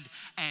the dead,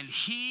 and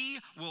he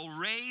will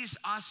raise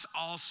us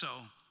also.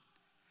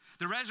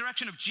 The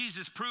resurrection of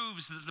Jesus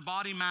proves that the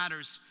body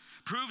matters,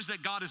 proves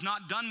that God is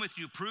not done with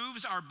you,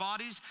 proves our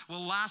bodies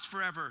will last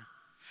forever.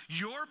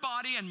 Your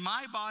body and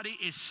my body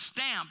is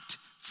stamped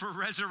for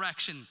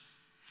resurrection.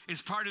 Is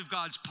part of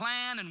God's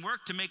plan and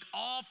work to make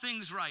all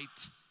things right.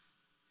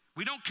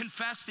 We don't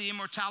confess the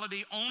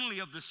immortality only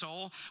of the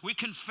soul. We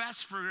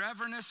confess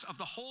foreverness of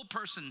the whole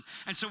person.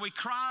 And so we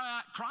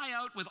cry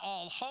out with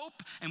all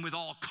hope and with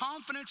all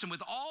confidence and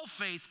with all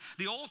faith,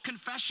 the old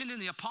confession in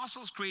the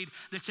Apostles' Creed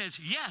that says,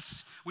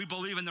 yes, we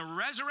believe in the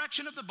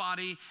resurrection of the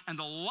body and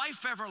the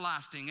life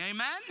everlasting.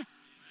 Amen?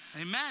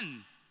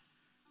 Amen.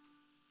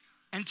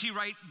 N.T.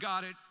 Wright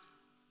got it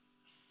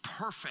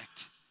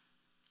perfect.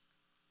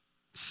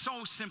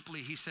 So simply,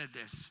 he said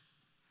this: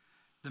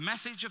 the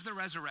message of the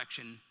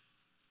resurrection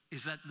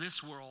is that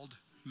this world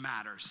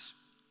matters.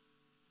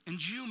 And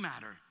you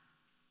matter.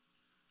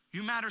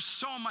 You matter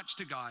so much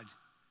to God.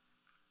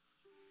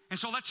 And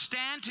so let's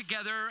stand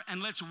together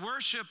and let's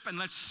worship and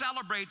let's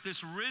celebrate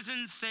this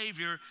risen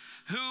Savior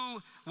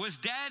who was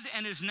dead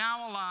and is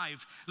now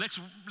alive. Let's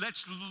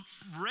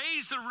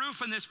raise the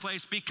roof in this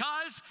place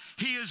because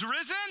he is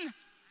risen.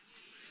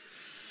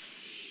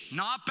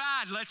 Not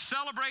bad. Let's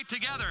celebrate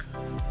together.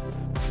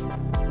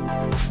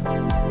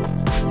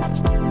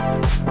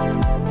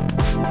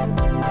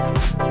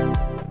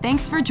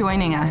 Thanks for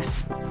joining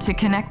us. To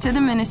connect to the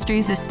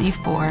ministries of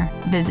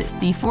C4, visit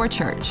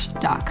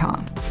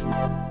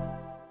c4church.com.